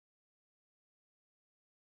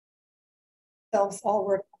ourselves all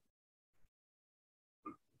work.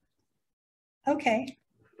 Okay.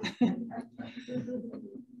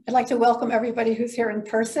 I'd like to welcome everybody who's here in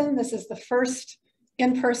person. This is the first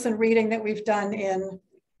in-person reading that we've done in,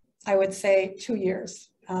 I would say, 2 years.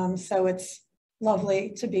 So it's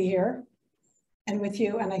lovely to be here and with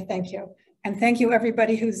you, and I thank you. And thank you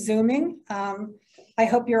everybody who's Zooming. I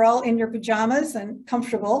hope you're all in your pajamas and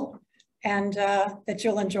comfortable, and that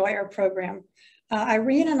you'll enjoy our program.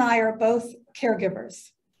 Irene and I are both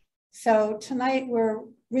caregivers. So tonight we're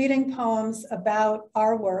reading poems about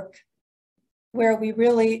our work where we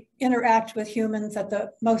really interact with humans at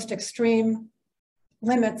the most extreme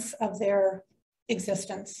limits of their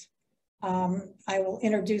existence. I will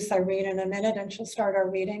introduce Irene in a minute and she'll start our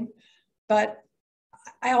reading. But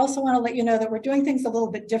I also want to let you know that we're doing things a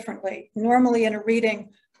little bit differently. Normally in a reading,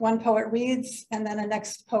 one poet reads and then a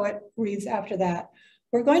next poet reads after that.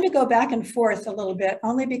 We're going to go back and forth a little bit,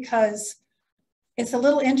 only because it's a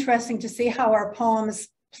little interesting to see how our poems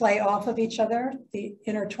play off of each other, the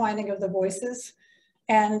intertwining of the voices.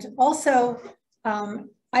 And also,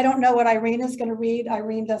 I don't know what Irene is going to read.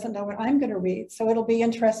 Irene doesn't know what I'm going to read. So it'll be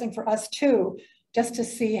interesting for us too, just to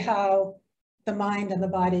see how the mind and the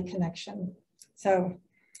body connection. So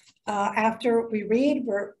after we read,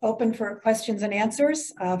 we're open for questions and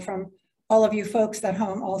answers from all of you folks at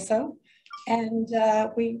home also. And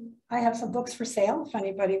I have some books for sale if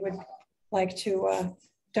anybody would like to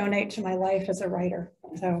donate to my life as a writer.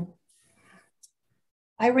 So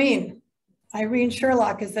Irene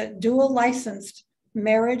Sherlock is a dual licensed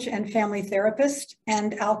marriage and family therapist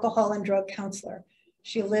and alcohol and drug counselor.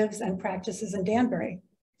 She lives and practices in Danbury.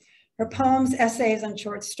 Her poems, essays, and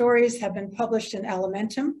short stories have been published in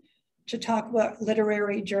Alimentum, Chautauqua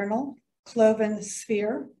Literary Journal, Cloven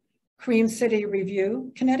Sphere, Cream City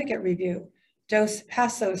Review, Connecticut Review, Dos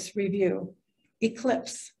Passos Review,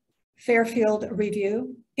 Eclipse, Fairfield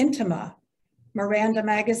Review, Intima, Miranda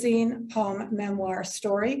Magazine, Poem Memoir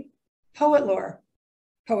Story, Poet Lore,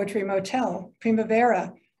 Poetry Motel,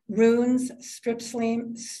 Primavera, Runes,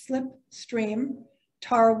 Slipstream,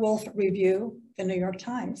 Tar Wolf Review, the New York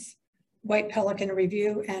Times, White Pelican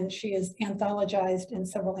Review, and she is anthologized in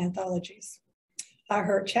several anthologies.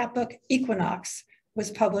 Her chapbook, Equinox, was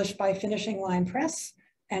published by Finishing Line Press,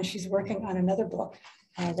 and she's working on another book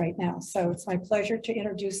right now. So it's my pleasure to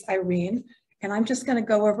introduce Irene, and I'm just gonna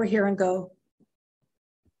go over here and go,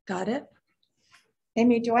 got it?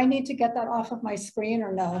 Amy, do I need to get that off of my screen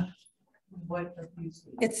or no? What do you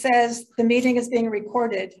see? It says the meeting is being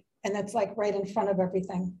recorded, and it's like right in front of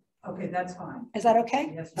everything. Okay, that's fine. Is that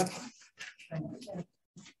okay? Yes. Okay. Thank you.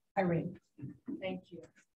 Irene. Thank you.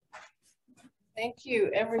 Thank you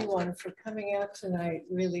everyone for coming out tonight.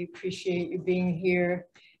 Really appreciate you being here.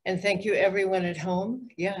 And thank you everyone at home.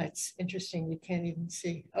 Yeah, it's interesting. You can't even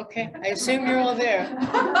see. Okay, I assume you're all there.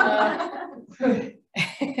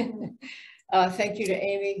 Thank you to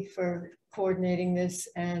Amy for coordinating this.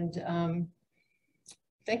 And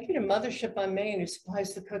thank you to Mothership on Main who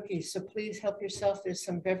supplies the cookies. So please help yourself. There's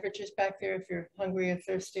some beverages back there if you're hungry or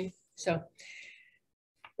thirsty. So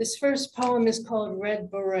this first poem is called Red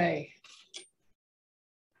Beret.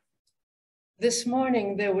 This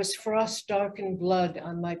morning, there was frost-darkened blood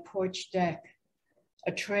on my porch deck,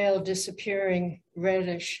 a trail disappearing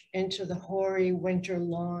reddish into the hoary winter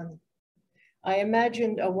lawn. I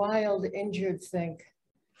imagined a wild, injured thing,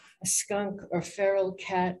 a skunk or feral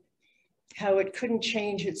cat, how it couldn't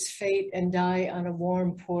change its fate and die on a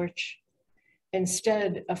warm porch.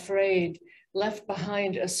 Instead, afraid, left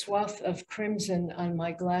behind a swath of crimson on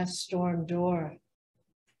my glass storm door.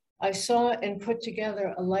 I saw and put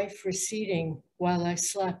together a life receding while I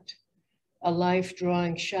slept, a life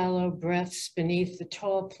drawing shallow breaths beneath the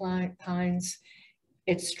tall pines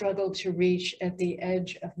it struggled to reach at the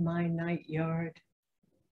edge of my night yard.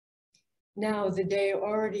 Now, the day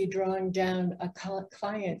already drawing down, a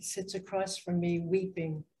client sits across from me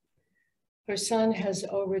weeping. Her son has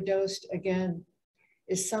overdosed again,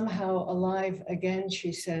 is somehow alive again,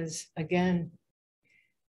 she says, again.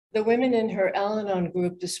 The women in her Al-Anon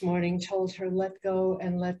group this morning told her, let go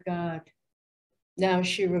and let God. Now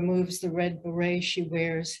she removes the red beret she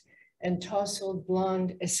wears and tousled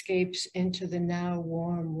blonde escapes into the now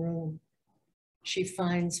warm room. She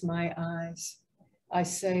finds my eyes. I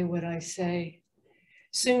say what I say.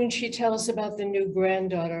 Soon she tells about the new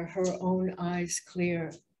granddaughter, her own eyes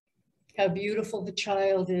clear. How beautiful the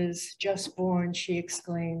child is, just born, she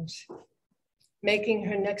exclaims. Making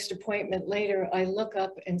her next appointment later, I look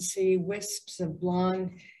up and see wisps of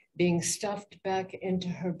blonde being stuffed back into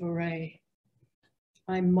her beret.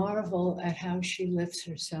 I marvel at how she lifts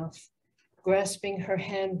herself, grasping her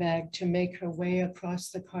handbag to make her way across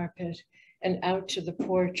the carpet and out to the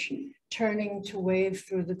porch, turning to wave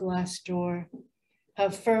through the glass door. How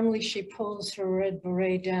firmly she pulls her red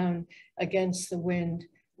beret down against the wind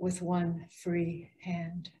with one free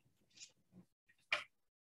hand.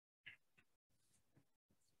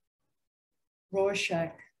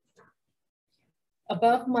 Rorschach.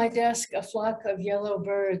 Above my desk, a flock of yellow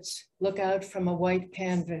birds look out from a white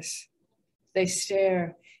canvas. They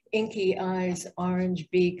stare, inky eyes, orange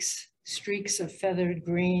beaks, streaks of feathered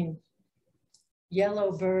green.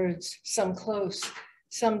 Yellow birds, some close,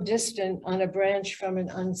 some distant on a branch from an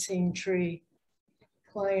unseen tree.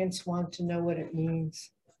 Clients want to know what it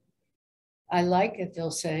means. I like it,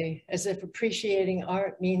 they'll say, as if appreciating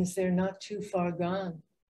art means they're not too far gone.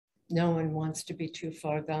 No one wants to be too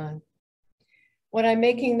far gone. When I'm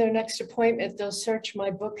making their next appointment, they'll search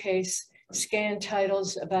my bookcase, scan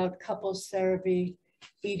titles about couples therapy,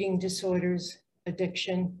 eating disorders,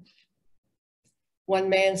 addiction. One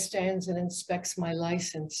man stands and inspects my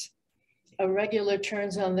license. A regular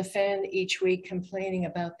turns on the fan each week, complaining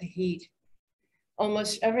about the heat.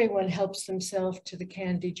 Almost everyone helps themselves to the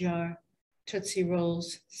candy jar, Tootsie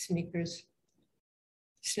Rolls, Snickers.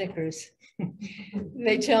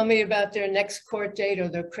 They tell me about their next court date or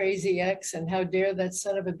their crazy ex and how dare that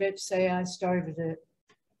son of a bitch say I started it.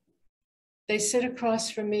 They sit across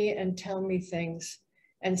from me and tell me things,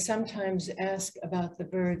 and sometimes ask about the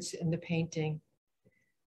birds in the painting.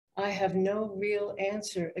 I have no real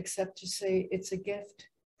answer except to say it's a gift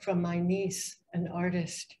from my niece, an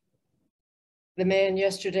artist. The man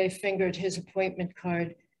yesterday fingered his appointment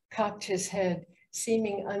card, cocked his head,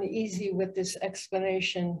 seeming uneasy with this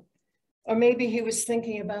explanation. Or maybe he was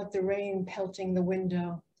thinking about the rain pelting the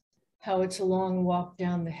window, how it's a long walk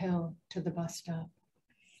down the hill to the bus stop.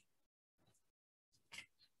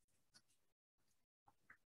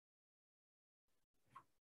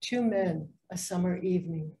 Two men, a summer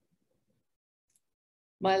evening.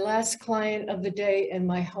 My last client of the day in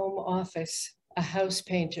my home office, a house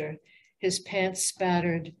painter, his pants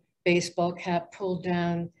spattered, baseball cap pulled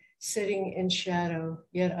down, sitting in shadow,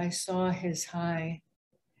 yet I saw his high.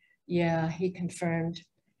 Yeah, he confirmed.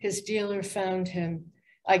 His dealer found him.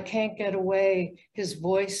 I can't get away. His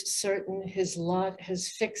voice certain, his lot has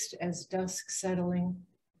fixed as dusk settling.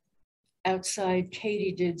 Outside,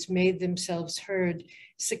 katydids made themselves heard.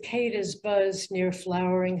 Cicadas buzzed near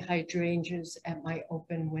flowering hydrangeas at my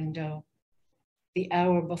open window. The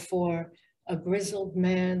hour before, a grizzled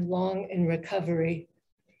man long in recovery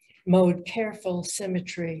mowed careful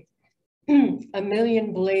symmetry. A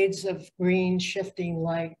million blades of green shifting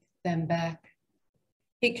light, then back.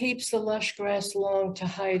 He keeps the lush grass long to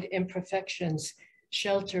hide imperfections,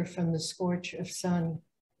 shelter from the scorch of sun.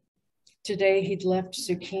 Today he'd left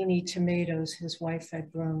zucchini tomatoes his wife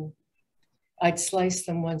had grown. I'd sliced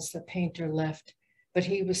them once the painter left, but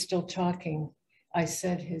he was still talking. I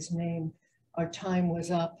said his name. Our time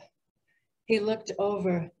was up. He looked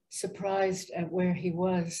over, surprised at where he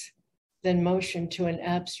was, then motioned to an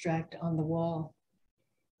abstract on the wall.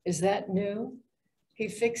 Is that new? He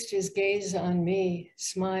fixed his gaze on me,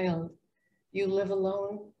 smiled. You live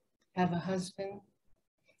alone? Have a husband?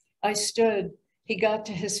 I stood. He got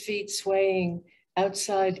to his feet swaying.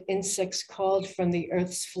 Outside, insects called from the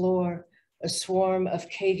earth's floor, a swarm of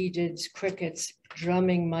katydids, crickets,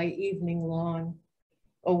 drumming my evening lawn.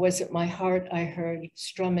 Or was it my heart I heard,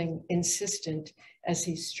 strumming, insistent, as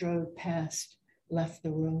he strode past, left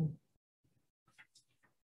the room?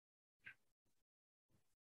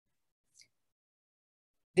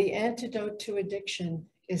 The antidote to addiction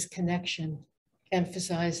is connection,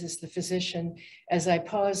 emphasizes the physician as I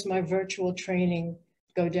pause my virtual training,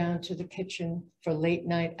 go down to the kitchen for late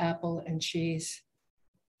night apple and cheese.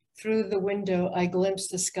 Through the window, I glimpse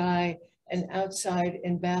the sky and outside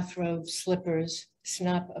in bathrobe slippers,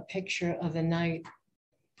 snap a picture of the night,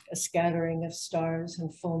 a scattering of stars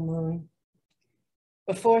and full moon.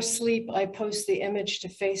 Before sleep, I post the image to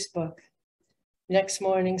Facebook. Next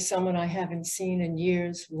morning, someone I haven't seen in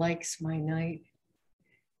years likes my night.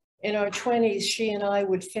 In our 20s, she and I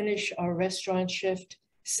would finish our restaurant shift,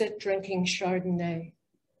 sit drinking Chardonnay.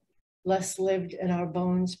 Less lived in our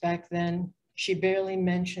bones back then. She barely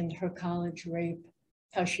mentioned her college rape,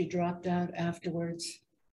 how she dropped out afterwards.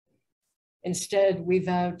 Instead, we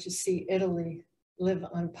vowed to see Italy, live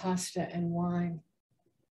on pasta and wine.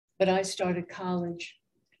 But I started college.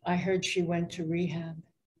 I heard she went to rehab.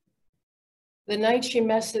 The night she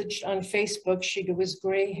messaged on Facebook, she was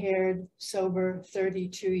gray-haired, sober,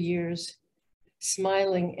 32 years,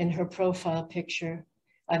 smiling in her profile picture.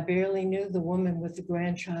 I barely knew the woman with the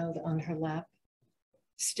grandchild on her lap.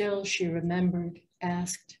 Still, she remembered,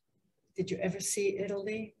 asked, "Did you ever see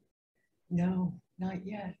Italy?" "No, not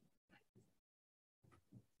yet."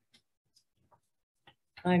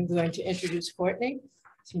 I'm going to introduce Cortney.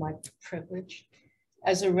 It's my privilege.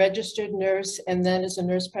 As a registered nurse and then as a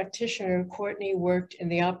nurse practitioner, Cortney worked in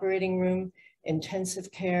the operating room,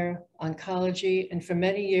 intensive care, oncology, and for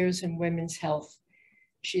many years in women's health.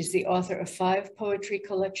 She's the author of 5 poetry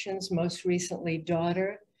collections, most recently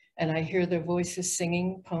Daughter, and I Hear Their Voices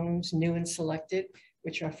Singing, poems new and selected,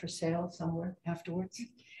 which are for sale somewhere afterwards.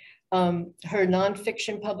 Her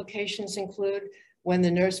nonfiction publications include When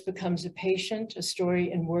the Nurse Becomes a Patient, a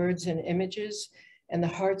story in words and images, and The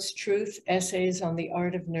Heart's Truth, essays on the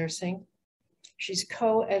art of nursing. She's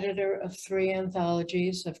co-editor of 3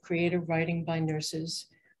 anthologies of creative writing by nurses.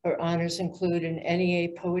 Her honors include an NEA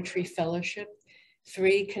Poetry Fellowship,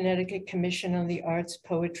 3 Connecticut Commission on the Arts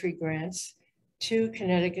Poetry Grants, 2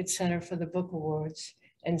 Connecticut Center for the Book Awards,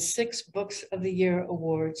 and 6 Books of the Year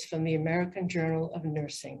Awards from the American Journal of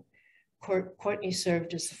Nursing. Cortney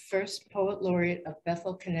served as the first poet laureate of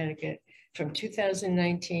Bethel, Connecticut from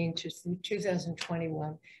 2019 to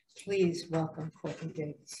 2021. Please welcome Cortney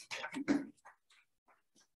Davis.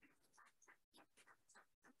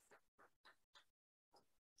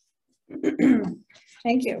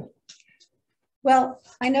 Thank you. Well,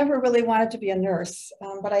 I never really wanted to be a nurse,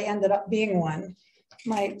 but I ended up being one.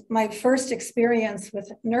 My first experience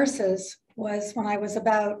with nurses was when I was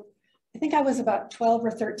about, I think I was about 12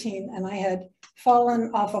 or 13, and I had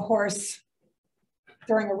fallen off a horse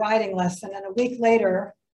during a riding lesson. And a week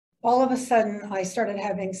later, all of a sudden, I started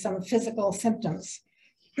having some physical symptoms.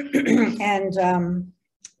 And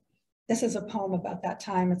this is a poem about that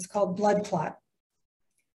time. It's called Blood Clot.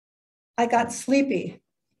 I got sleepy.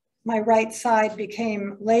 My right side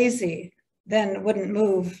became lazy, then wouldn't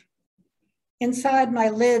move. Inside my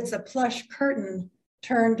lids, a plush curtain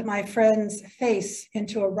turned my friend's face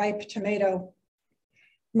into a ripe tomato.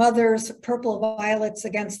 Mother's purple violets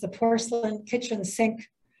against the porcelain kitchen sink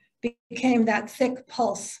became that thick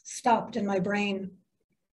pulse stopped in my brain.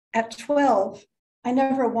 At 12, I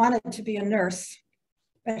never wanted to be a nurse,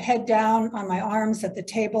 but head down on my arms at the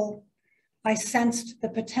table, I sensed the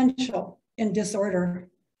potential in disorder.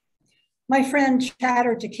 My friend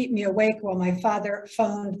chattered to keep me awake while my father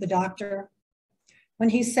phoned the doctor. When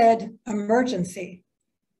he said, emergency,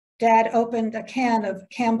 Dad opened a can of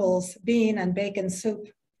Campbell's bean and bacon soup,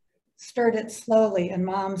 stirred it slowly in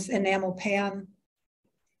Mom's enamel pan.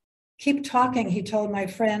 Keep talking, he told my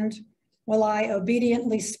friend, while I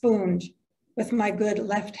obediently spooned with my good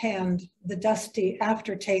left hand the dusty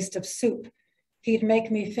aftertaste of soup he'd make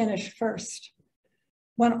me finish first.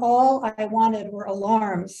 When all I wanted were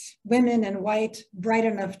alarms, women in white, bright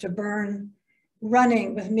enough to burn,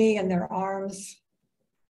 running with me in their arms.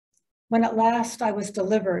 When at last I was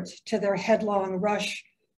delivered to their headlong rush,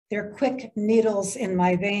 their quick needles in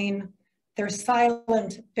my vein, their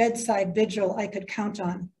silent bedside vigil I could count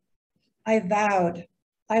on, I vowed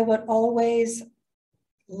I would always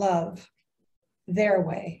love their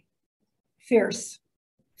way, fierce,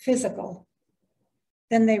 physical.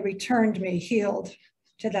 Then they returned me healed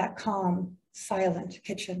to that calm, silent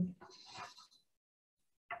kitchen.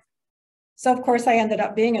 So of course I ended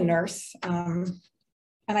up being a nurse.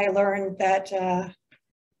 And I learned that,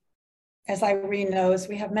 as Irene knows,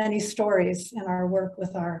 we have many stories in our work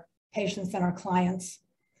with our patients and our clients.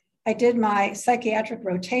 I did my psychiatric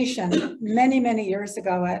rotation many, many years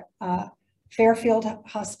ago at Fairfield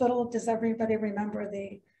Hospital. Does everybody remember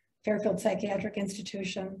the Fairfield Psychiatric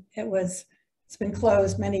Institution? It's been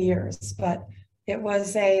closed many years, but it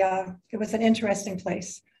was an interesting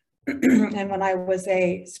place. And when I was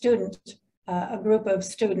a student, a group of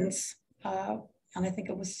students, and I think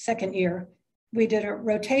it was second year, we did a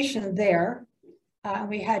rotation there.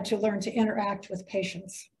 We had to learn to interact with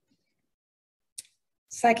patients.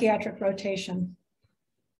 Psychiatric rotation.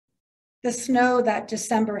 The snow that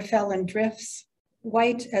December fell in drifts,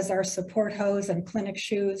 white as our support hose and clinic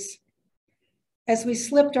shoes. As we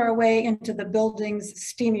slipped our way into the building's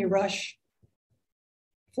steamy rush,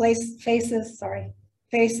 faces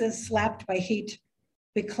slapped by heat,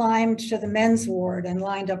 we climbed to the men's ward and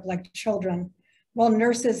lined up like children, while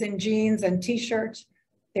nurses in jeans and t-shirts,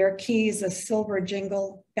 their keys a silver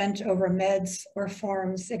jingle, bent over meds or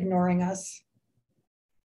forms, ignoring us.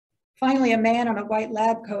 Finally, a man in a white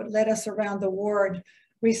lab coat led us around the ward,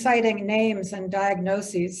 reciting names and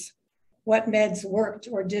diagnoses, what meds worked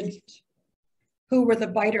or didn't, who were the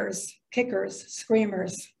biters, kickers,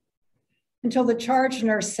 screamers, until the charge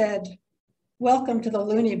nurse said, "Welcome to the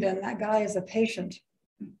loony bin, that guy is a patient."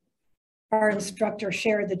 Our instructor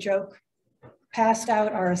shared the joke, passed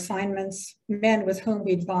out our assignments, men with whom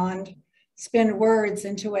we'd bond, spin words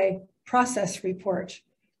into a process report,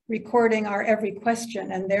 recording our every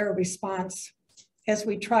question and their response as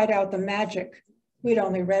we tried out the magic we'd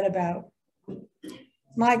only read about.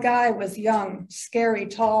 My guy was young, scary,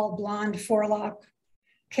 tall, blonde forelock,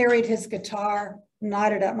 carried his guitar,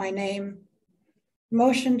 nodded at my name,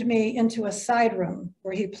 motioned me into a side room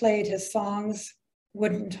where he played his songs,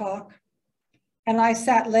 wouldn't talk. And I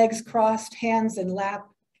sat legs crossed, hands in lap,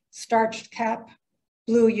 starched cap,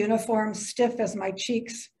 blue uniform stiff as my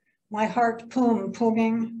cheeks, my heart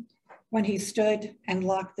pooming when he stood and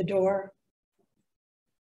locked the door.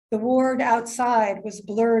 The ward outside was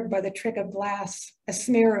blurred by the trick of glass, a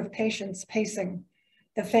smear of patients pacing,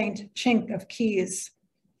 the faint chink of keys,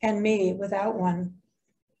 and me without one.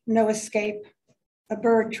 No escape, a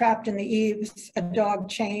bird trapped in the eaves, a dog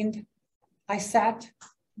chained. I sat,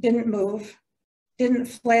 didn't move, didn't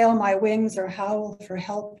flail my wings or howl for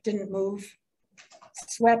help, didn't move.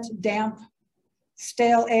 Sweat damp,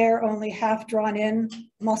 stale air only half drawn in,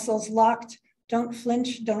 muscles locked, don't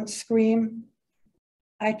flinch, don't scream.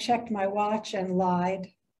 I checked my watch and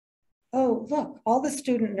lied. Oh, look, all the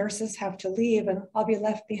student nurses have to leave and I'll be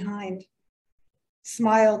left behind.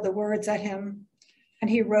 Smiled the words at him,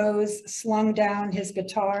 and he rose, slung down his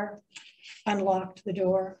guitar, unlocked the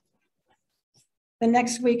door. The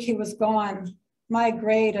next week he was gone, my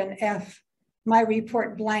grade an F, my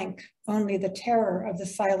report blank, only the terror of the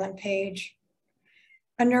silent page.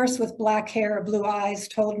 A nurse with black hair, blue eyes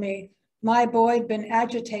told me my boy'd been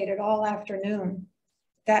agitated all afternoon.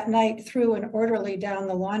 That night threw an orderly down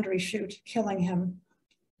the laundry chute, killing him.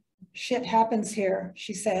 Shit happens here,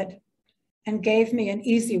 she said, and gave me an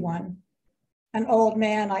easy one. An old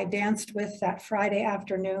man I danced with that Friday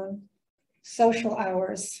afternoon. Social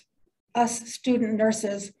hours, us student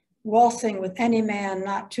nurses waltzing with any man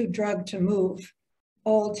not too drugged to move.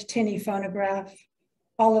 Old tinny phonograph,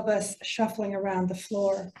 all of us shuffling around the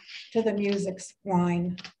floor to the music's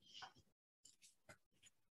whine.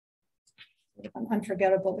 An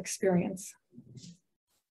unforgettable experience.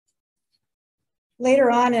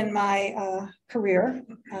 Later on in my career,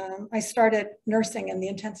 I started nursing in the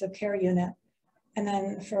intensive care unit. And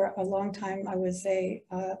then for a long time, I was a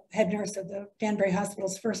head nurse of the Danbury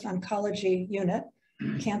Hospital's first oncology unit,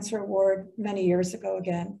 cancer ward many years ago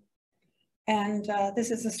again. And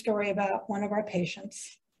this is a story about one of our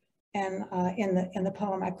patients. And in the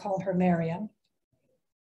poem, I call her Marion.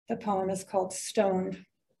 The poem is called Stoned.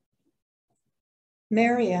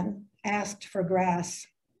 Marion asked for grass.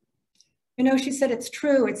 You know, she said, it's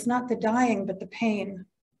true, it's not the dying, but the pain.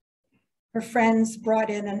 Her friends brought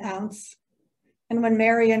in an ounce. And when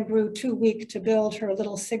Marion grew too weak to build her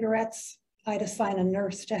little cigarettes, I'd assign a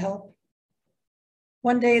nurse to help.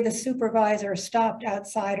 One day, the supervisor stopped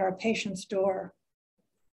outside our patient's door.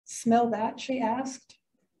 Smell that, she asked.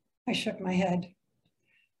 I shook my head.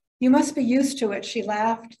 You must be used to it, she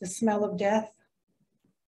laughed, the smell of death.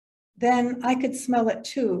 Then I could smell it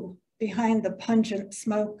too, behind the pungent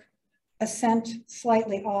smoke, a scent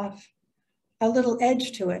slightly off, a little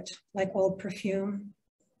edge to it, like old perfume.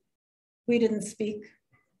 We didn't speak.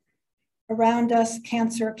 Around us,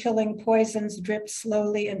 cancer-killing poisons dripped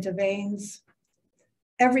slowly into veins.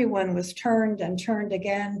 Everyone was turned and turned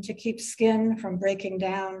again to keep skin from breaking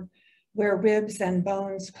down where ribs and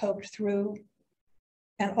bones poked through,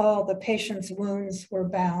 and all the patient's wounds were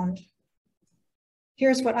bound.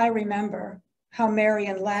 Here's what I remember, how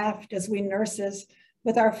Marion laughed as we nurses,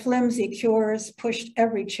 with our flimsy cures, pushed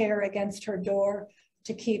every chair against her door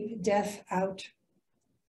to keep death out.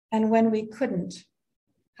 And when we couldn't,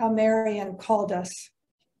 how Marion called us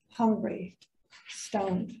hungry,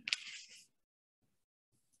 stoned.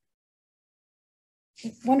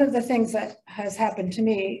 One of the things that has happened to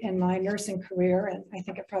me in my nursing career, and I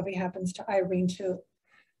think it probably happens to Irene too,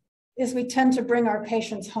 is we tend to bring our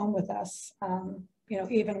patients home with us. You know,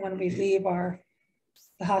 even when we leave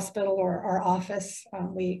the hospital or our office,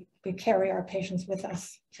 we carry our patients with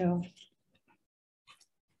us. So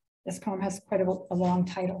this poem has quite a long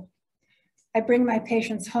title. I bring my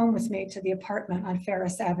patients home with me to the apartment on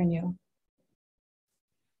Ferris Avenue.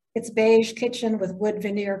 Its beige kitchen with wood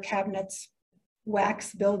veneer cabinets,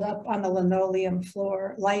 wax buildup on the linoleum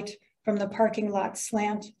floor, light from the parking lot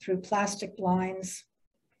slant through plastic blinds.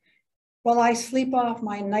 While I sleep off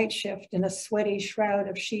my night shift in a sweaty shroud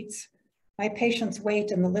of sheets, my patients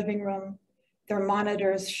wait in the living room, their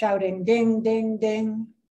monitors shouting ding, ding, ding.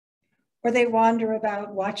 Or they wander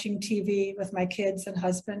about watching TV with my kids and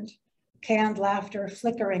husband, canned laughter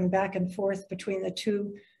flickering back and forth between the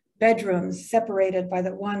two bedrooms separated by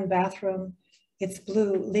the one bathroom, its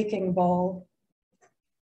blue leaking bowl.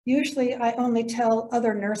 Usually I only tell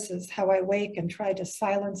other nurses how I wake and try to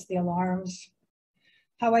silence the alarms,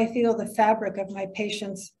 how I feel the fabric of my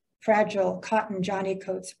patients' fragile cotton Johnny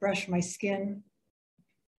coats brush my skin.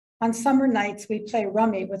 On summer nights, we play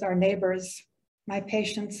rummy with our neighbors, my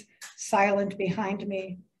patients silent behind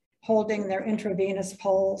me, holding their intravenous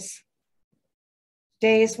poles.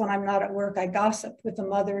 Days when I'm not at work, I gossip with the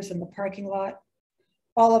mothers in the parking lot,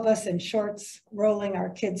 all of us in shorts, rolling our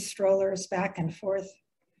kids' strollers back and forth.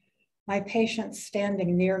 My patients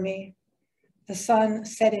standing near me, the sun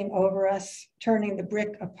setting over us, turning the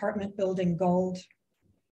brick apartment building gold.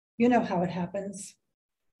 You know how it happens.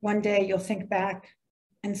 One day you'll think back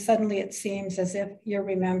and suddenly it seems as if you're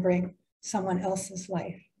remembering someone else's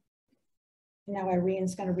life. Now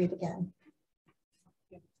Irene's going to read again.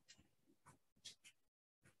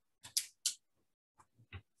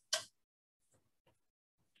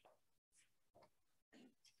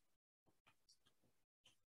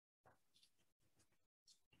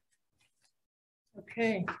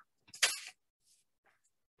 Okay.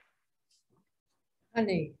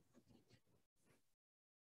 Honey.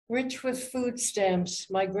 Rich with food stamps,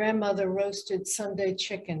 my grandmother roasted Sunday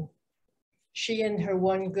chicken. She in her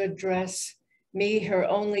one good dress, me her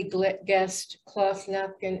only guest, cloth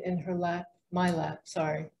napkin in her lap, my lap,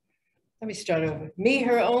 sorry. Let me start over. Me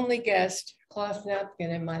her only guest, cloth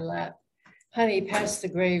napkin in my lap. Honey, pass the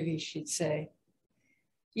gravy, she'd say.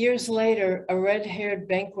 Years later, a red-haired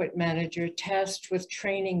banquet manager tasked with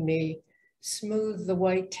training me, smooth the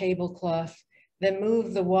white tablecloth, then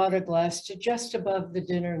move the water glass to just above the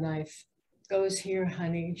dinner knife. Goes here,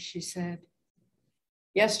 honey, she said.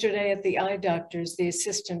 Yesterday at the eye doctor's, the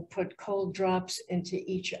assistant put cold drops into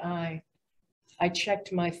each eye. I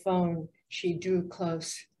checked my phone. She drew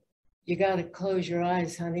close. You gotta close your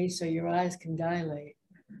eyes, honey, so your eyes can dilate.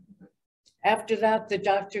 After that, the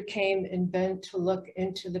doctor came and bent to look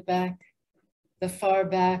into the back. The far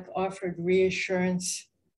back offered reassurance.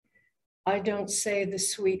 I don't say the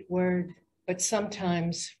sweet word, but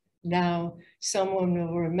sometimes now someone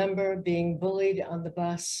will remember being bullied on the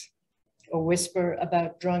bus, or whisper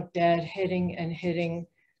about drunk dad hitting,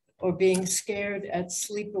 or being scared at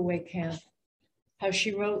sleepaway camp. How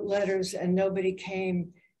she wrote letters and nobody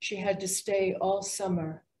came. She had to stay all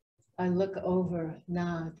summer. I look over,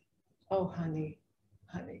 nod. Oh, honey,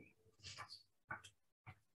 honey.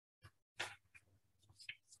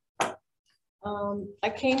 I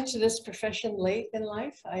came to this profession late in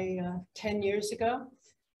life, 10 years ago.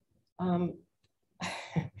 I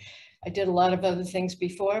did a lot of other things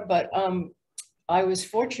before, but I was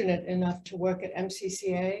fortunate enough to work at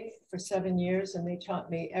MCCA for 7 years, and they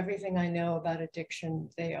taught me everything I know about addiction.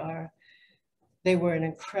 They were an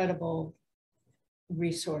incredible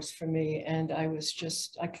resource for me, and I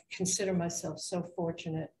could consider myself so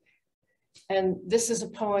fortunate. And this is a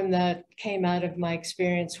poem that came out of my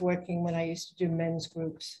experience working when I used to do men's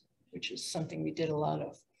groups, which is something we did a lot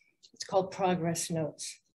of. It's called Progress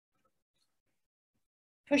Notes.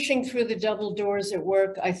 Pushing through the double doors at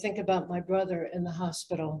work, I think about my brother in the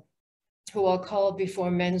hospital, who I'll call before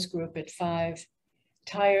men's group at 5.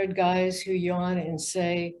 Tired guys who yawn and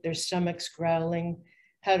say, their stomachs growling,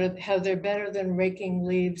 how they're better than raking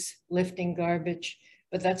leaves, lifting garbage,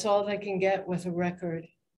 but that's all they can get with a record.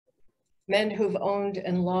 Men who've owned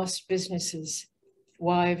and lost businesses,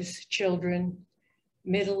 wives, children,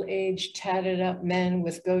 middle-aged, tatted up men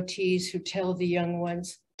with goatees who tell the young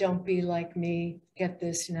ones, don't be like me, get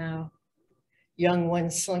this now. Young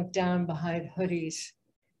ones slunk down behind hoodies,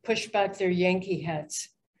 push back their Yankee hats.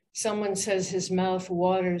 Someone says his mouth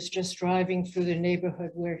waters just driving through the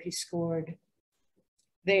neighborhood where he scored.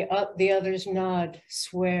 The others nod,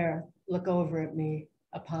 swear, look over at me,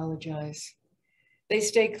 apologize. They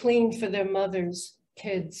stay clean for their mothers,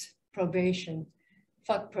 kids, probation.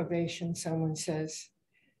 Fuck probation, someone says.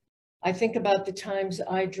 I think about the times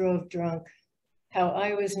I drove drunk, how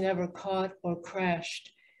I was never caught or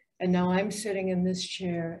crashed, and now I'm sitting in this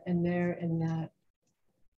chair and there in that.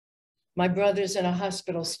 My brother's in a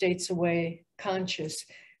hospital states away, conscious,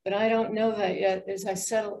 but I don't know that yet as I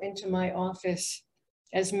settle into my office,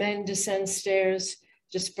 as men descend stairs,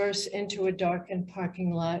 disperse into a darkened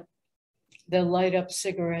parking lot. They'll light up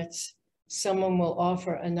cigarettes. Someone will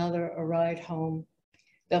offer another a ride home.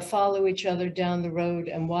 They'll follow each other down the road,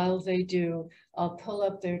 and while they do, I'll pull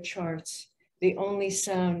up their charts. The only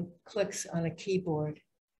sound clicks on a keyboard.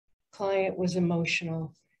 Client was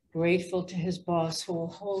emotional, grateful to his boss who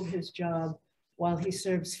will hold his job while he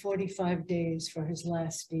serves 45 days for his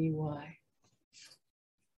last DUI.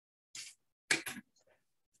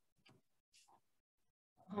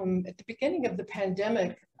 At the beginning of the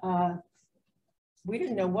pandemic, we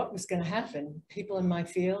didn't know what was going to happen. People in my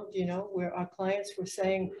field, you know, where our clients were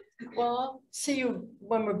saying, well, I'll see you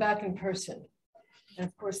when we're back in person. And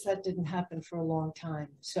of course, that didn't happen for a long time.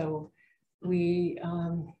 So We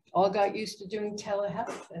all got used to doing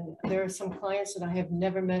telehealth, and there are some clients that I have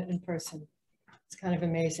never met in person. It's kind of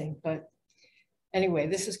amazing, but anyway,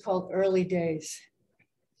 this is called Early Days.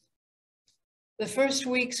 The first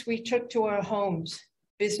weeks we took to our homes,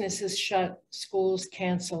 businesses shut, schools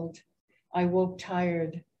canceled. I woke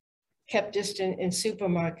tired, kept distant in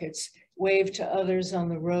supermarkets, waved to others on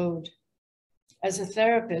the road. As a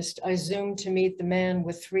therapist, I Zoomed to meet the man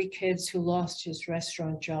with 3 kids who lost his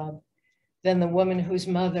restaurant job. Then the woman whose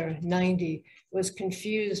mother, 90, was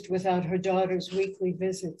confused without her daughter's weekly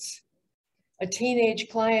visits. A teenage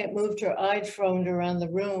client moved her iPhone around the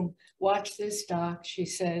room. "Watch this, doc," she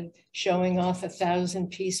said, showing off a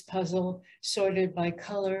 1,000-piece puzzle sorted by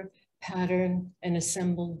color, pattern, and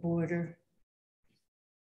assembled border.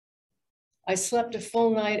 I slept a full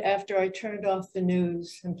night after I turned off the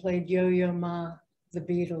news and played Yo-Yo Ma, the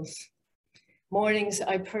Beatles. Mornings,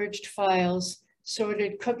 I purged files,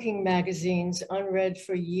 sorted cooking magazines unread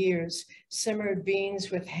for years, simmered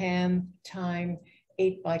beans with ham, thyme,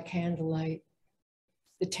 ate by candlelight.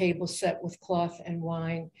 The table set with cloth and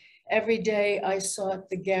wine. Every day I sought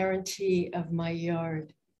the guarantee of my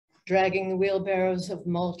yard, dragging the wheelbarrows of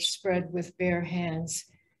mulch spread with bare hands.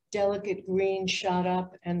 Delicate green shot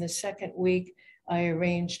up, and the second week I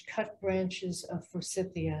arranged cut branches of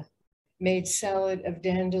forsythia, made salad of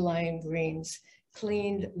dandelion greens,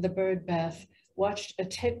 cleaned the bird bath, watched a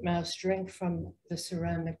titmouse drink from the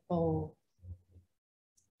ceramic bowl.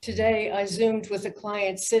 Today, I Zoomed with a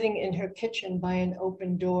client sitting in her kitchen by an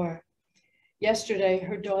open door. Yesterday,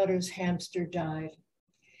 her daughter's hamster died.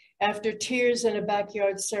 After tears and a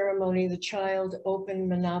backyard ceremony, the child opened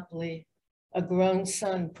Monopoly. A grown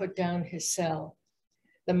son put down his cell.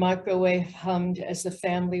 The microwave hummed as the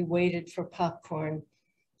family waited for popcorn.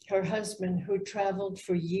 Her husband, who traveled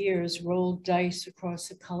for years, rolled dice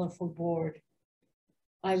across a colorful board.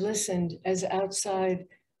 I listened as outside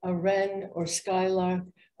a wren or skylark,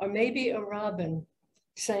 or maybe a robin,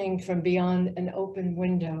 sang from beyond an open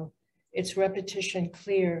window, its repetition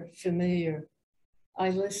clear, familiar. I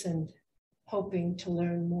listened, hoping to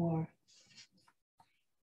learn more.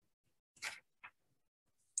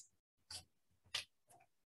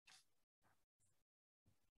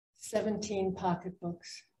 "17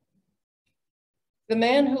 pocketbooks. The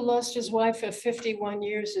man who lost his wife at 51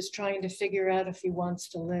 years is trying to figure out if he wants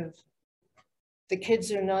to live. The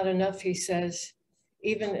kids are not enough, he says.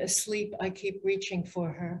 Even asleep, I keep reaching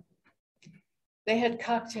for her. They had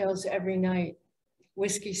cocktails every night,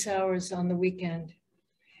 whiskey sours on the weekend.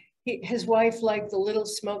 His wife liked the little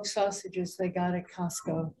smoked sausages they got at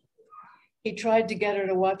Costco. He tried to get her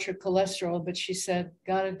to watch her cholesterol, but she said,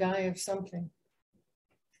 "Gotta die of something."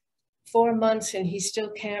 4 months and he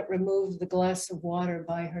still can't remove the glass of water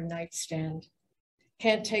by her nightstand,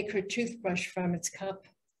 can't take her toothbrush from its cup,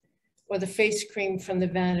 or the face cream from the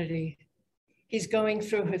vanity. He's going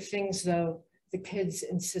through her things though, the kids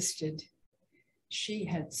insisted. She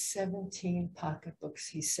had 17 pocketbooks,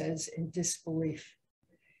 he says in disbelief.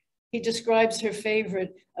 He describes her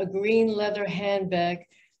favorite, a green leather handbag,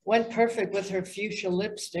 went perfect with her fuchsia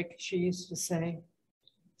lipstick, she used to say.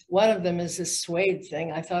 One of them is this suede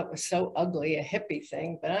thing I thought was so ugly, a hippie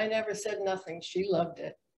thing, but I never said nothing. She loved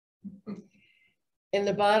it. In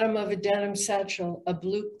the bottom of a denim satchel, a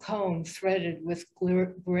blue comb threaded with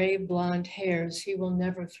gray blonde hairs he will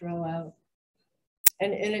never throw out.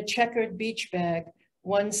 And in a checkered beach bag,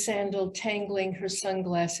 one sandal tangling her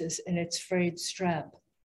sunglasses in its frayed strap.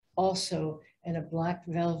 Also in a black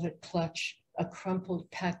velvet clutch, a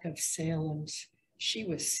crumpled pack of Salems. She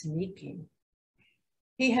was sneaking.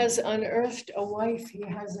 He has unearthed a wife he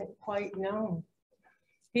hasn't quite known.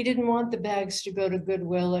 He didn't want the bags to go to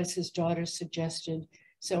Goodwill as his daughter suggested.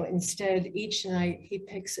 So instead, each night he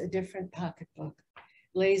picks a different pocketbook,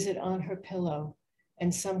 lays it on her pillow,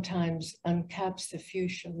 and sometimes uncaps the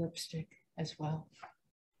fuchsia lipstick as well.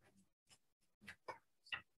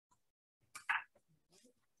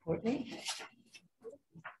 Cortney?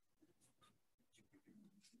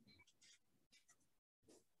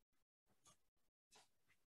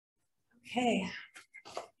 Okay.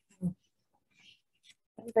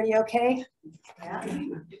 Everybody okay? Yeah.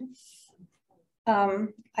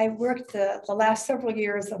 I worked the last several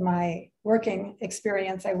years of my working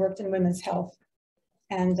experience, I worked in women's health.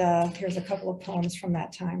 And here's a couple of poems from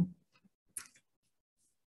that time.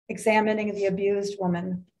 Examining the abused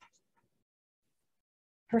woman.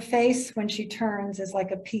 Her face when she turns is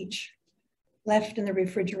like a peach, left in the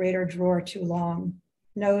refrigerator drawer too long,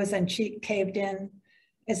 nose and cheek caved in,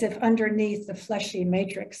 as if underneath the fleshy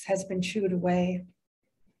matrix has been chewed away.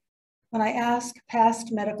 When I ask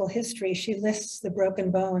past medical history, she lists the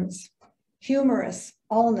broken bones, humorous,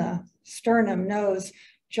 ulna, sternum, nose,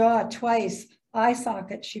 jaw twice, eye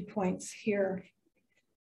socket, she points here.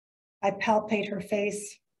 I palpate her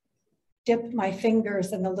face, dip my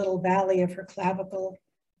fingers in the little valley of her clavicle,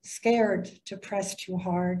 scared to press too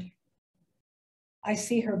hard. I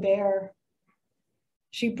see her bare.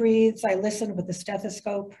 She breathes, I listen with the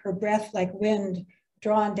stethoscope, her breath like wind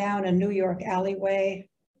drawn down a New York alleyway.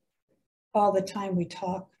 All the time we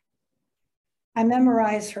talk. I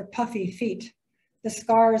memorize her puffy feet, the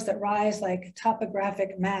scars that rise like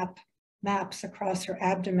topographic maps across her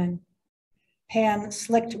abdomen. Hand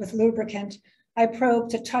slicked with lubricant, I probe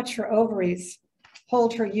to touch her ovaries,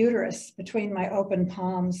 hold her uterus between my open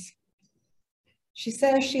palms. She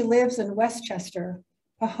says she lives in Westchester,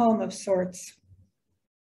 a home of sorts.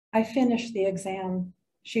 I finish the exam.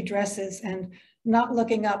 She dresses and, not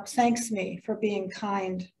looking up, thanks me for being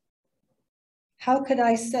kind. How could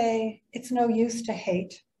I say, it's no use to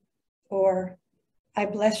hate, or I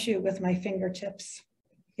bless you with my fingertips.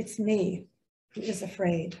 It's me who is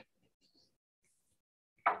afraid.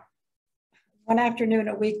 One afternoon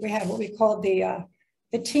a week, we had what we called the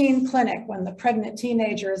teen clinic, when the pregnant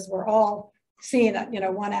teenagers were all seen,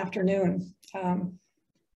 one afternoon.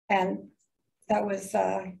 And that was,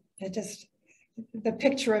 the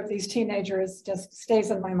picture of these teenagers just stays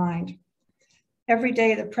in my mind. Every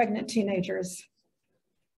day, the pregnant teenagers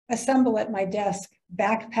assemble at my desk,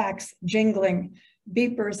 backpacks jingling,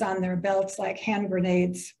 beepers on their belts like hand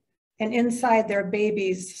grenades, and inside their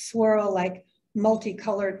babies swirl like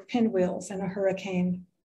multicolored pinwheels in a hurricane.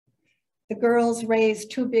 The girls raise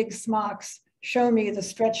two big smocks, show me the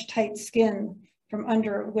stretched tight skin from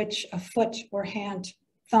under which a foot or hand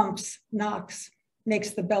thumps, knocks,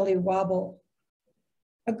 makes the belly wobble.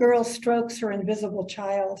 A girl strokes her invisible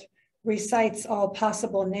child, recites all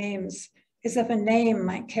possible names, as if a name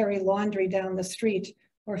might carry laundry down the street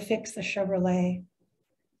or fix a Chevrolet.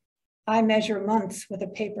 I measure months with a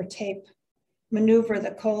paper tape, maneuver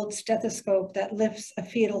the cold stethoscope that lifts a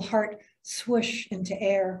fetal heart swoosh into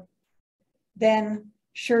air. Then,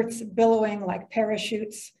 shirts billowing like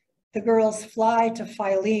parachutes, the girls fly to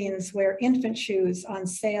Filene's where infant shoes on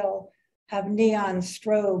sale have neon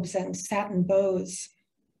strobes and satin bows.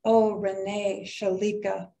 Oh, Renee,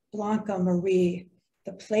 Shalika, Blanca Marie,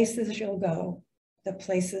 the places you'll go, the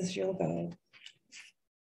places you'll go.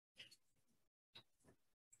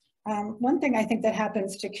 One thing I think that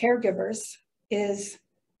happens to caregivers is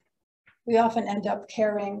we often end up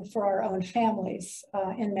caring for our own families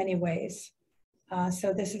in many ways.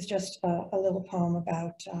 So this is just a little poem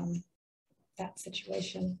about that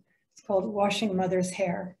situation. It's called Washing Mother's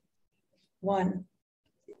Hair. 1.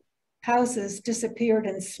 Houses disappeared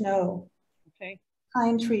in snow. Okay.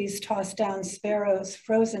 Pine trees tossed down sparrows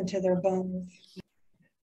frozen to their bones.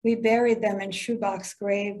 We buried them in shoebox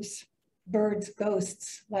graves, birds'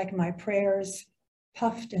 ghosts like my prayers,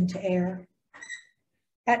 puffed into air.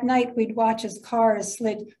 At night, we'd watch as cars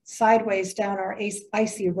slid sideways down our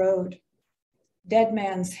icy road. Dead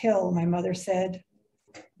Man's Hill, my mother said.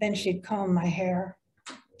 Then she'd comb my hair.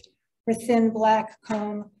 Her thin black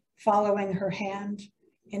comb following her hand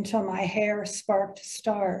until my hair sparked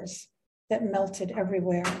stars that melted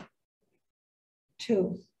everywhere.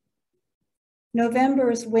 2.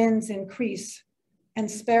 November's winds increase and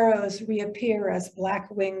sparrows reappear as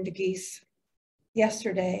black-winged geese.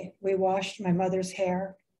 Yesterday, we washed my mother's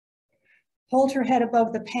hair. Hold her head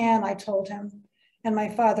above the pan, I told him, and my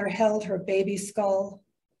father held her baby skull.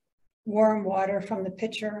 Warm water from the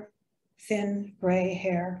pitcher, thin gray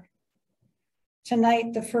hair.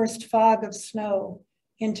 Tonight, the first fog of snow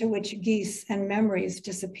into which geese and memories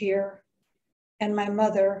disappear, and my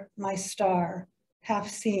mother, my star, half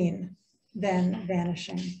seen, then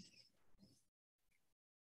vanishing.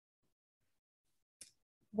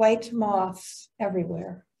 White moths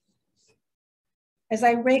everywhere. As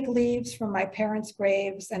I rake leaves from my parents'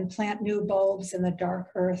 graves and plant new bulbs in the dark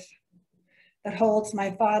earth that holds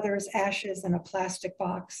my father's ashes in a plastic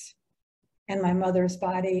box and my mother's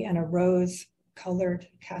body in a rose-colored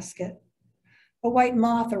casket, a white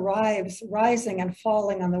moth arrives, rising and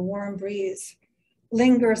falling on the warm breeze,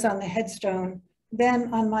 lingers on the headstone,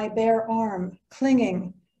 then on my bare arm,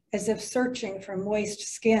 clinging as if searching for moist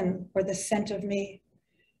skin or the scent of me,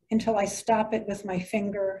 until I stop it with my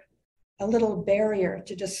finger, a little barrier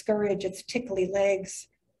to discourage its tickly legs,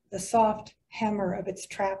 the soft hammer of its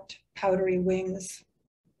trapped powdery wings.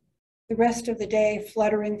 The rest of the day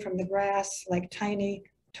fluttering from the grass like tiny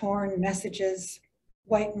torn messages,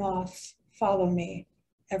 white moths follow me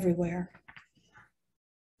everywhere.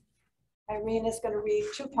 Irene is going to read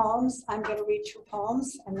 2 poems. I'm going to read 2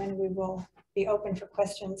 poems, and then we will be open for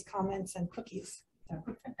questions, comments, and cookies.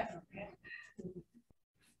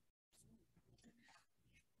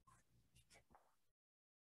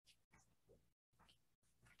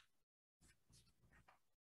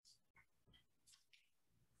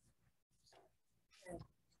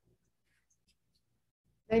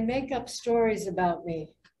 They make up stories about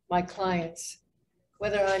me, my clients,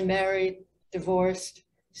 whether I'm married, divorced,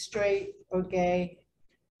 straight or gay,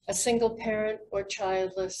 a single parent or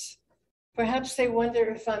childless. Perhaps they wonder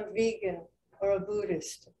if I'm vegan or a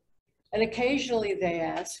Buddhist. And occasionally they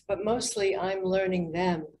ask, but mostly I'm learning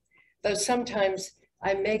them, though sometimes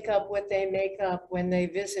I make up what they make up when they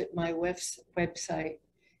visit my website,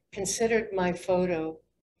 considered my photo.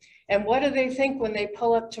 And what do they think when they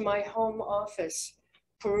pull up to my home office,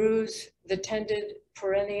 peruse the tended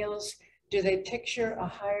perennials? Do they picture a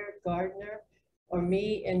hired gardener or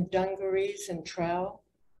me in dungarees and trowel?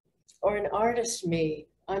 Or an artist me,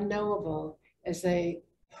 unknowable, as they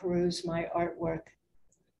peruse my artwork?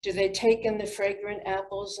 Do they take in the fragrant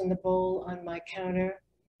apples in the bowl on my counter?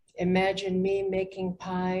 Imagine me making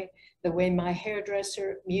pie the way my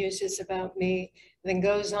hairdresser muses about me, then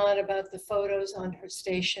goes on about the photos on her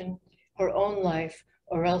station, her own life,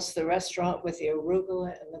 or else the restaurant with the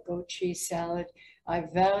arugula and the goat cheese salad. I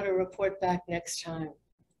vow to report back next time.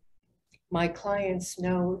 My clients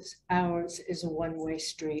knows ours is a one-way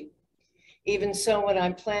street. Even so, when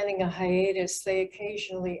I'm planning a hiatus, they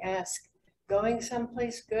occasionally ask, going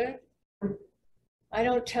someplace good? I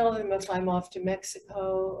don't tell them if I'm off to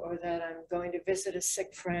Mexico or that I'm going to visit a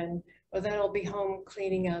sick friend or that I'll be home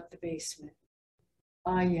cleaning out the basement.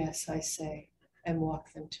 Ah, yes, I say, and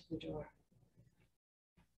walk them to the door.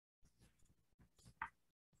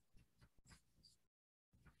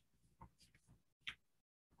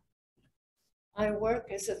 I work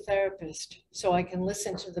as a therapist so I can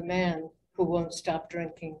listen to the man who won't stop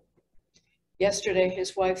drinking. Yesterday,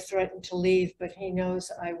 his wife threatened to leave, but he knows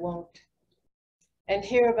I won't. And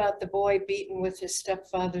hear about the boy beaten with his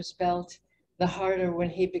stepfather's belt, the harder when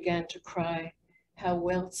he began to cry, how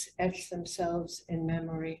welts etch themselves in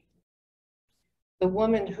memory. The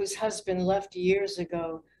woman whose husband left years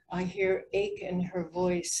ago, I hear ache in her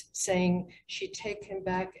voice, saying she'd take him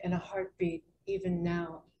back in a heartbeat, even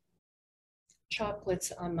now.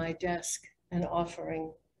 Chocolates on my desk, an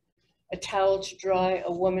offering. A towel to dry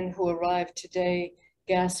a woman who arrived today,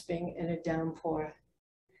 gasping in a downpour.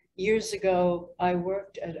 Years ago, I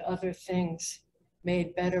worked at other things,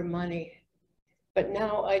 made better money, but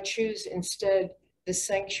now I choose instead the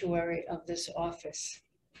sanctuary of this office,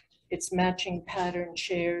 its matching pattern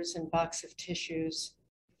chairs and box of tissues.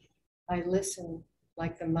 I listen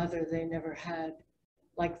like the mother they never had,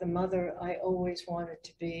 like the mother I always wanted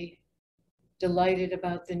to be, delighted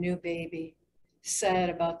about the new baby, sad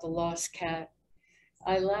about the lost cat.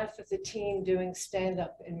 I laugh at the team doing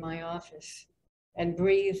stand-up in my office and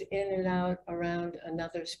breathe in and out around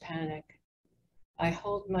another's panic. I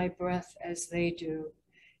hold my breath as they do,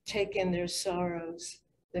 take in their sorrows,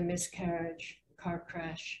 the miscarriage, car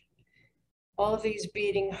crash. All these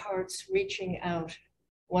beating hearts reaching out,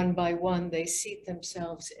 one by one, they seat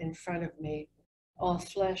themselves in front of me, all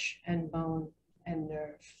flesh and bone and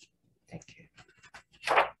nerve. Thank you.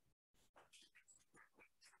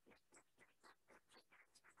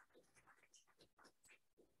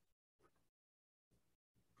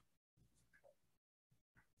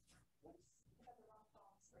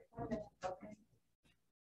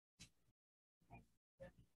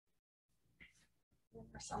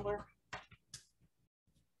 Somewhere.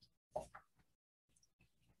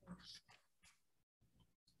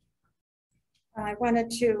 I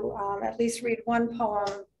wanted to at least read one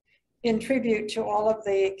poem in tribute to all of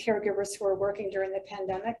the caregivers who are working during the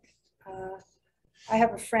pandemic. I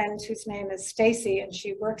have a friend whose name is Stacy, and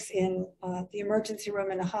she works in the emergency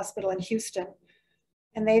room in a hospital in Houston,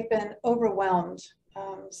 and they've been overwhelmed.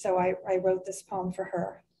 So I wrote this poem for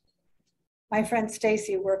her. My friend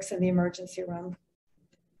Stacy works in the emergency room.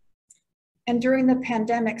 And during the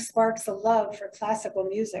pandemic sparks a love for classical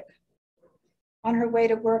music. On her way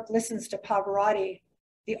to work, listens to Pavarotti,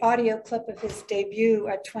 the audio clip of his debut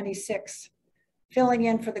at 26, filling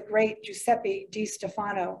in for the great Giuseppe Di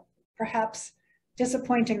Stefano, perhaps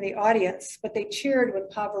disappointing the audience, but they cheered when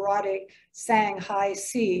Pavarotti sang high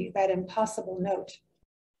C, that impossible note,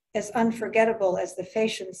 as unforgettable as the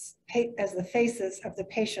faces of the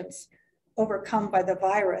patients overcome by the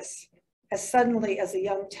virus, as suddenly as a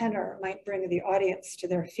young tenor might bring the audience to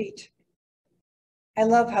their feet. I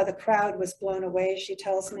love how the crowd was blown away, she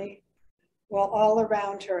tells me, while all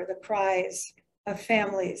around her the cries of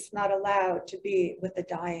families not allowed to be with the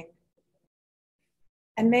dying.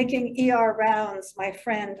 And making ER rounds, my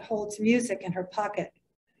friend holds music in her pocket.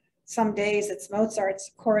 Some days it's Mozart's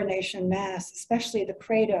Coronation Mass, especially the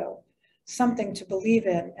Credo, something to believe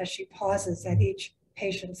in as she pauses at each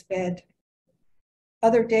patient's bed.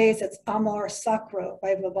 Other days it's Amor Sacro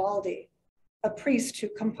by Vivaldi, a priest who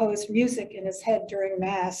composed music in his head during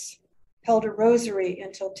Mass, held a rosary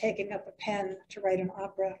until taking up a pen to write an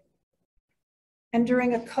opera. And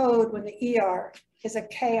during a code when the ER is a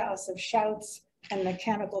chaos of shouts and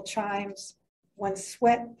mechanical chimes, when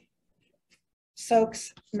sweat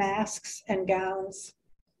soaks masks and gowns,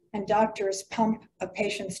 and doctors pump a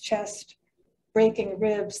patient's chest, breaking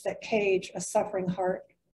ribs that cage a suffering heart.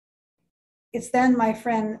 It's then my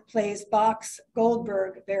friend plays Bach's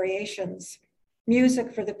Goldberg variations,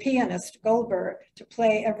 music for the pianist Goldberg to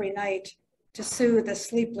play every night to soothe the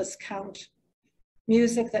sleepless count,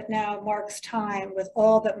 music that now marks time with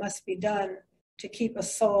all that must be done to keep a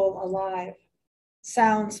soul alive,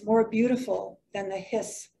 sounds more beautiful than the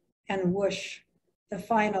hiss and whoosh, the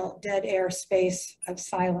final dead air space of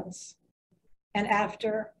silence. And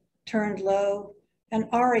after, turned low, an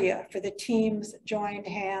aria for the team's joined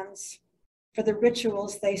hands, for the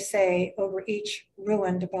rituals they say over each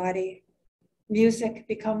ruined body. Music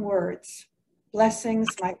become words, blessings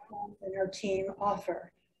my friend and her team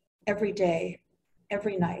offer every day,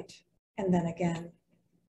 every night, and then again.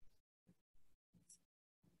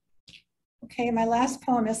 Okay, my last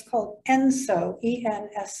poem is called Enso,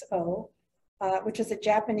 E-N-S-O, which is a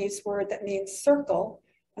Japanese word that means circle.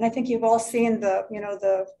 And I think you've all seen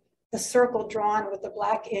the circle drawn with the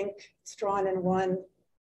black ink. It's drawn in one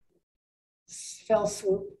fell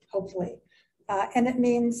swoop, hopefully. And it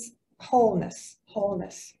means wholeness,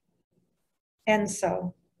 wholeness.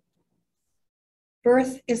 Enso.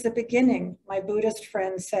 Birth is the beginning, my Buddhist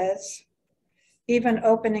friend says. Even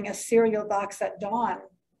opening a cereal box at dawn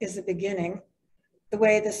is a beginning, the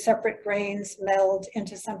way the separate grains meld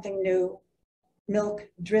into something new. Milk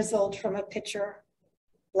drizzled from a pitcher,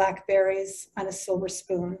 blackberries on a silver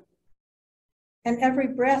spoon. And every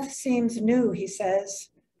breath seems new, he says,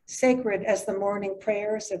 sacred as the morning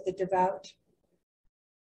prayers of the devout.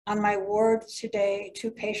 On my ward today, 2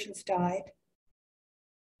 patients died.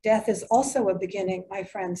 Death is also a beginning, my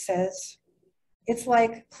friend says. It's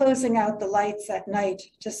like closing out the lights at night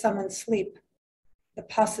to summon sleep. The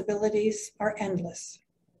possibilities are endless.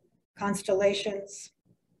 Constellations,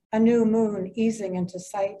 a new moon easing into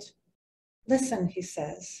sight. Listen, he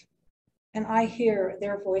says, and I hear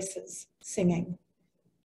their voices singing.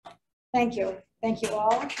 Thank you. Thank you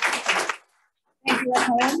all. Thank you at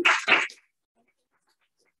home.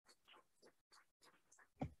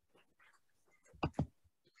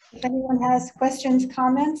 If anyone has questions,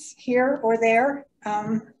 comments here or there,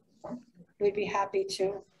 we'd be happy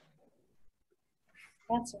to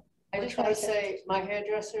answer. I just want to say my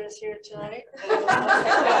hairdresser is here tonight.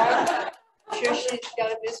 I'm sure she's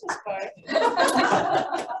got a business card.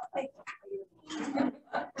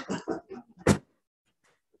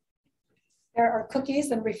 There are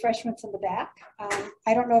cookies and refreshments in the back.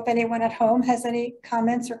 I don't know if anyone at home has any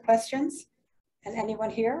comments or questions. And anyone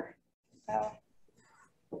here?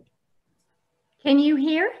 Can you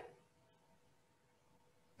hear?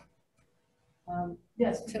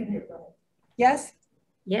 Yes. Yes?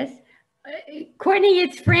 Yes. Cortney,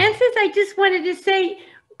 it's Frances. I just wanted to say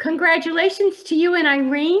congratulations to you and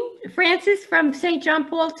Irene. Frances from St. John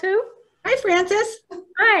Paul II. Hi, Frances.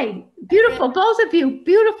 Hi. Beautiful. Both of you.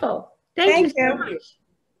 Beautiful. Thank you so much.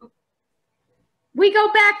 We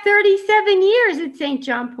go back 37 years at St.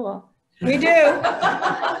 John Paul. We do.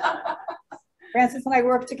 Frances and I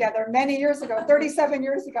worked together many years ago, 37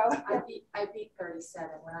 years ago. I beat 37.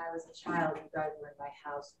 When I was a child, you guys were in my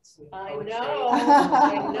house. I know.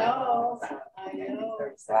 I know. I know.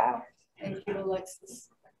 Wow. Thank you, Alexis.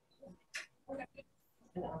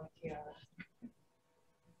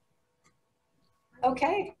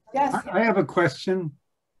 Okay. Yes. I have a question.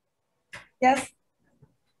 Yes.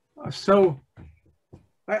 So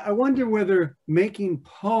I wonder whether making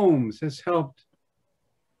poems has helped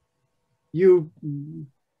you,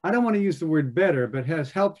 I don't want to use the word better, but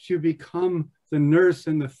has helped you become the nurse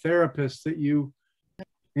and the therapist that you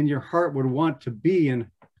in your heart would want to be. And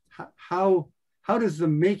how does the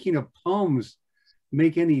making of poems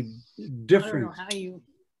make any difference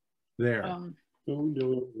there? Don't we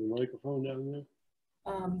do the microphone down there?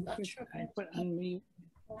 Not sure.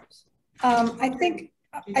 Well,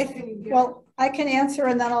 I can answer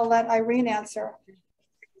and then I'll let Irene answer.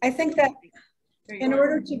 I think that in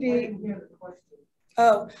order to be,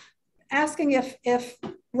 asking if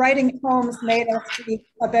writing poems made us be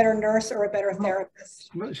a better nurse or a better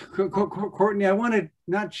therapist. Cortney, I want to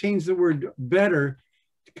not change the word better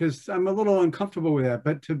because I'm a little uncomfortable with that,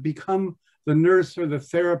 but to become the nurse or the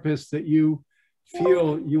therapist that you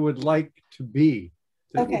feel you would like to be.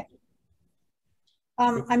 Okay.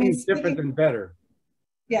 I mean, different than better.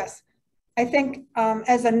 Yes. I think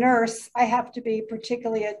as a nurse, I have to be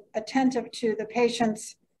particularly attentive to the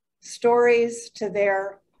patient's stories, to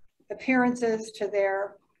their appearances, to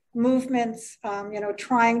their movements, you know,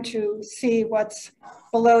 trying to see what's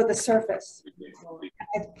below the surface.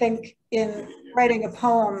 I think in writing a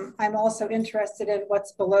poem, I'm also interested in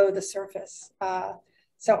what's below the surface.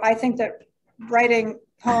 So I think that writing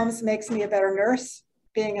poems makes me a better nurse.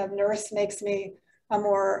 Being a nurse makes me a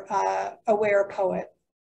more aware poet.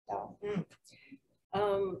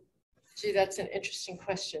 So. Gee, that's an interesting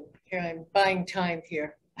question. Here, I'm buying time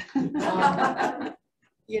here.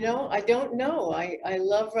 You know, I don't know. I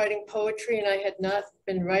love writing poetry, and I had not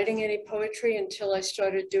been writing any poetry until I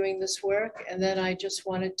started doing this work. And then I just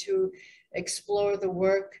wanted to explore the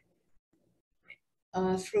work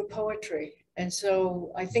through poetry. And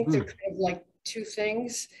so I think they're kind of like two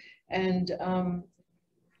things. And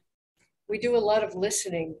we do a lot of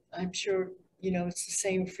listening. I'm sure, you know, it's the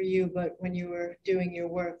same for you, but when you were doing your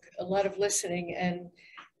work, a lot of listening. And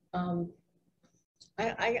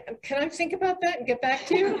can I think about that and get back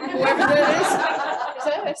to you, whoever that is?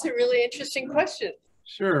 That's a really interesting question.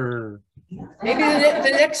 Sure. Maybe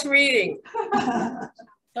the next reading. So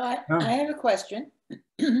I have a question.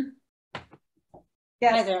 Yes.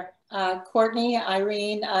 Hi there. Courtney,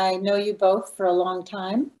 Irene, I know you both for a long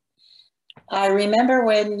time. I remember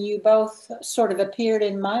when you both sort of appeared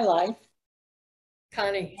in my life.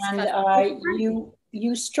 Connie. And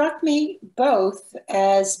you struck me both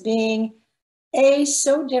as being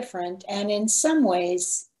so different and in some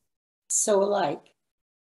ways so alike.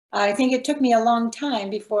 I think it took me a long time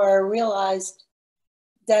before I realized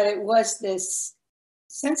that it was this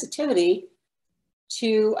sensitivity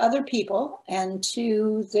to other people and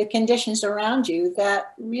to the conditions around you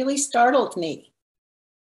that really startled me.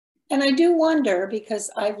 And I do wonder, because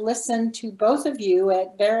I've listened to both of you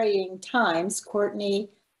at varying times, Courtney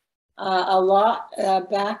a lot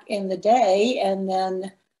back in the day, and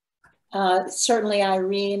then certainly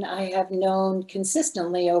Irene, I have known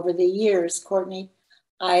consistently over the years. Courtney,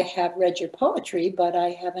 I have read your poetry, but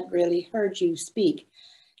I haven't really heard you speak.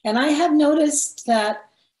 And I have noticed that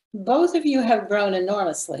both of you have grown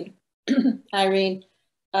enormously. Irene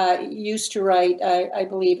used to write, I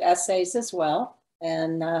believe, essays as well,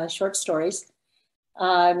 and short stories.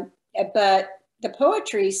 But the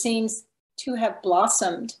poetry seems to have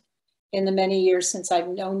blossomed in the many years since I've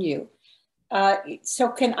known you. So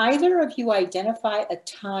can either of you identify a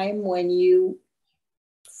time when you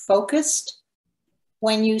focused,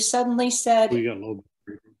 when you suddenly said,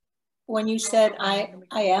 when you said, I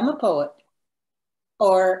am a poet,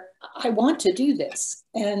 or I want to do this,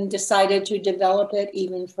 and decided to develop it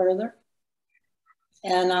even further?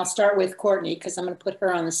 And I'll start with Courtney, because I'm going to put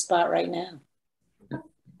her on the spot right now.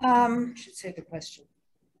 You should say the question.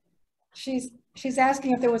 She's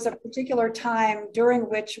asking if there was a particular time during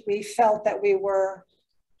which we felt that we were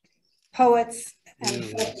poets.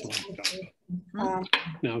 And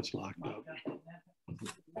now it's locked up.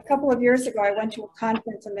 A couple of years ago, I went to a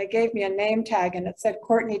conference and they gave me a name tag and it said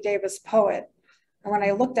Courtney Davis Poet. And when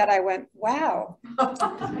I looked at it, I went, wow.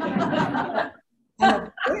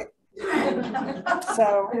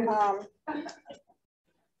 So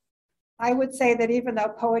I would say that even though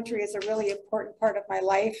poetry is a really important part of my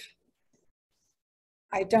life,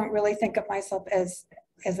 I don't really think of myself as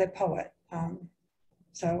a poet.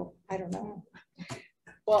 So I don't know.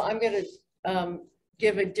 Well, I'm going to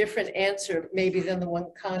give a different answer maybe than the one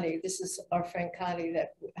Connie. This is our friend Connie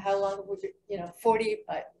that, how long would it, you know, 40,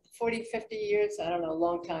 50 years? I don't know, a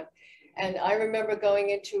long time. And I remember going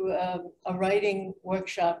into a writing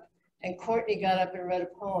workshop and Courtney got up and read a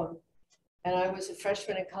poem. And I was a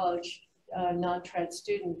freshman in college, non-trad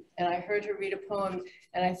student. And I heard her read a poem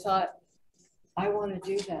and I thought, I want to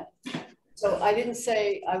do that. So I didn't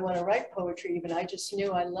say I want to write poetry even, I just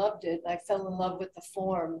knew I loved it. I fell in love with the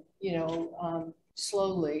form, you know,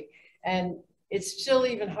 slowly. And it's still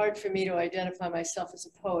even hard for me to identify myself as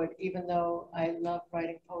a poet, even though I love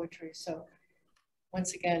writing poetry. So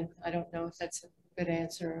once again, I don't know if that's a good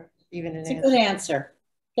answer or even an answer. It's a good answer.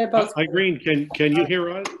 They're both. Irene, can you hear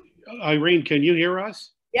us? Irene, can you hear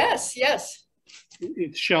us? Yes, yes.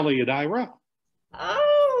 It's Shelley and Ira.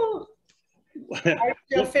 Oh.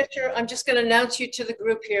 Joe Fisher, I'm just going to announce you to the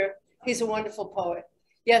group here. He's a wonderful poet.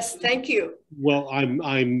 Yes, thank you. Well,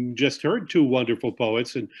 I'm just heard two wonderful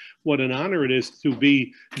poets, and what an honor it is to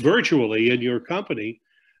be virtually in your company.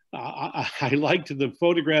 I liked the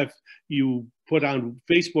photograph you put on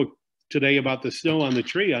Facebook today about the snow on the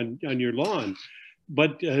tree on your lawn.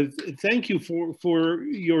 But thank you for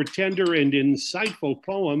your tender and insightful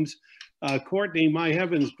poems. Courtney, my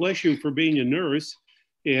heavens, bless you for being a nurse.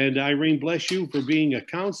 And Irene, bless you for being a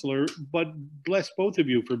counselor, but bless both of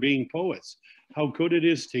you for being poets. How good it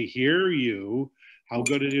is to hear you, how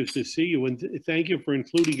good it is to see you. And thank you for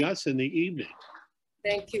including us in the evening.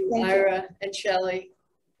 Thank you, Thank you. Ira and Shelley.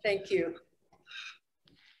 Thank you.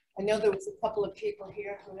 I know there was a couple of people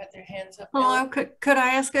here who had their hands up. Hello, could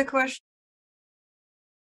I ask a question?